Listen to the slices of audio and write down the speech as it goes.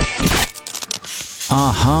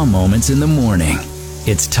Aha moments in the morning.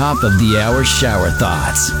 It's top of the hour shower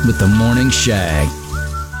thoughts with the Morning Shag.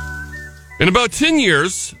 In about 10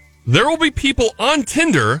 years, there will be people on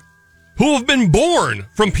Tinder who have been born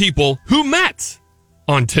from people who met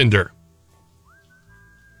on Tinder.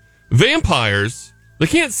 Vampires, they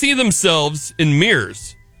can't see themselves in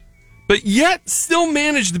mirrors, but yet still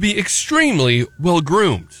manage to be extremely well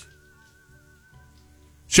groomed.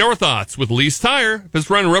 Shower thoughts with Lee's Tire. If it's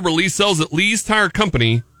running rubber, Lee sells at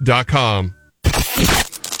leestirecompany.com.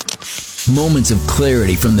 Moments of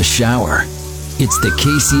clarity from the shower. It's the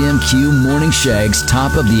KCMQ Morning Shag's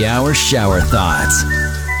top of the hour shower thoughts.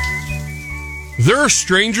 There are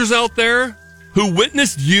strangers out there who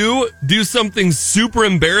witnessed you do something super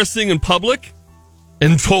embarrassing in public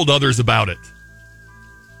and told others about it.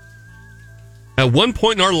 At one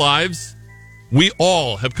point in our lives, we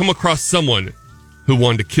all have come across someone who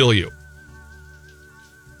wanted to kill you.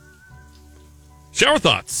 Shower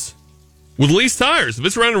thoughts with Lee's Tires. If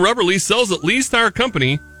it's around rubber, Lee sells at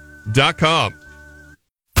leestirecompany.com.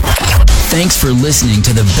 Thanks for listening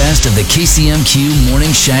to the best of the KCMQ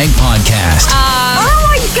Morning Shag podcast. Oh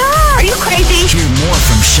my God, are you crazy? Hear more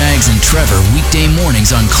from Shags and Trevor weekday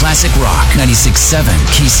mornings on Classic Rock 96.7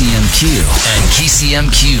 KCMQ and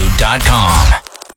KCMQ.com.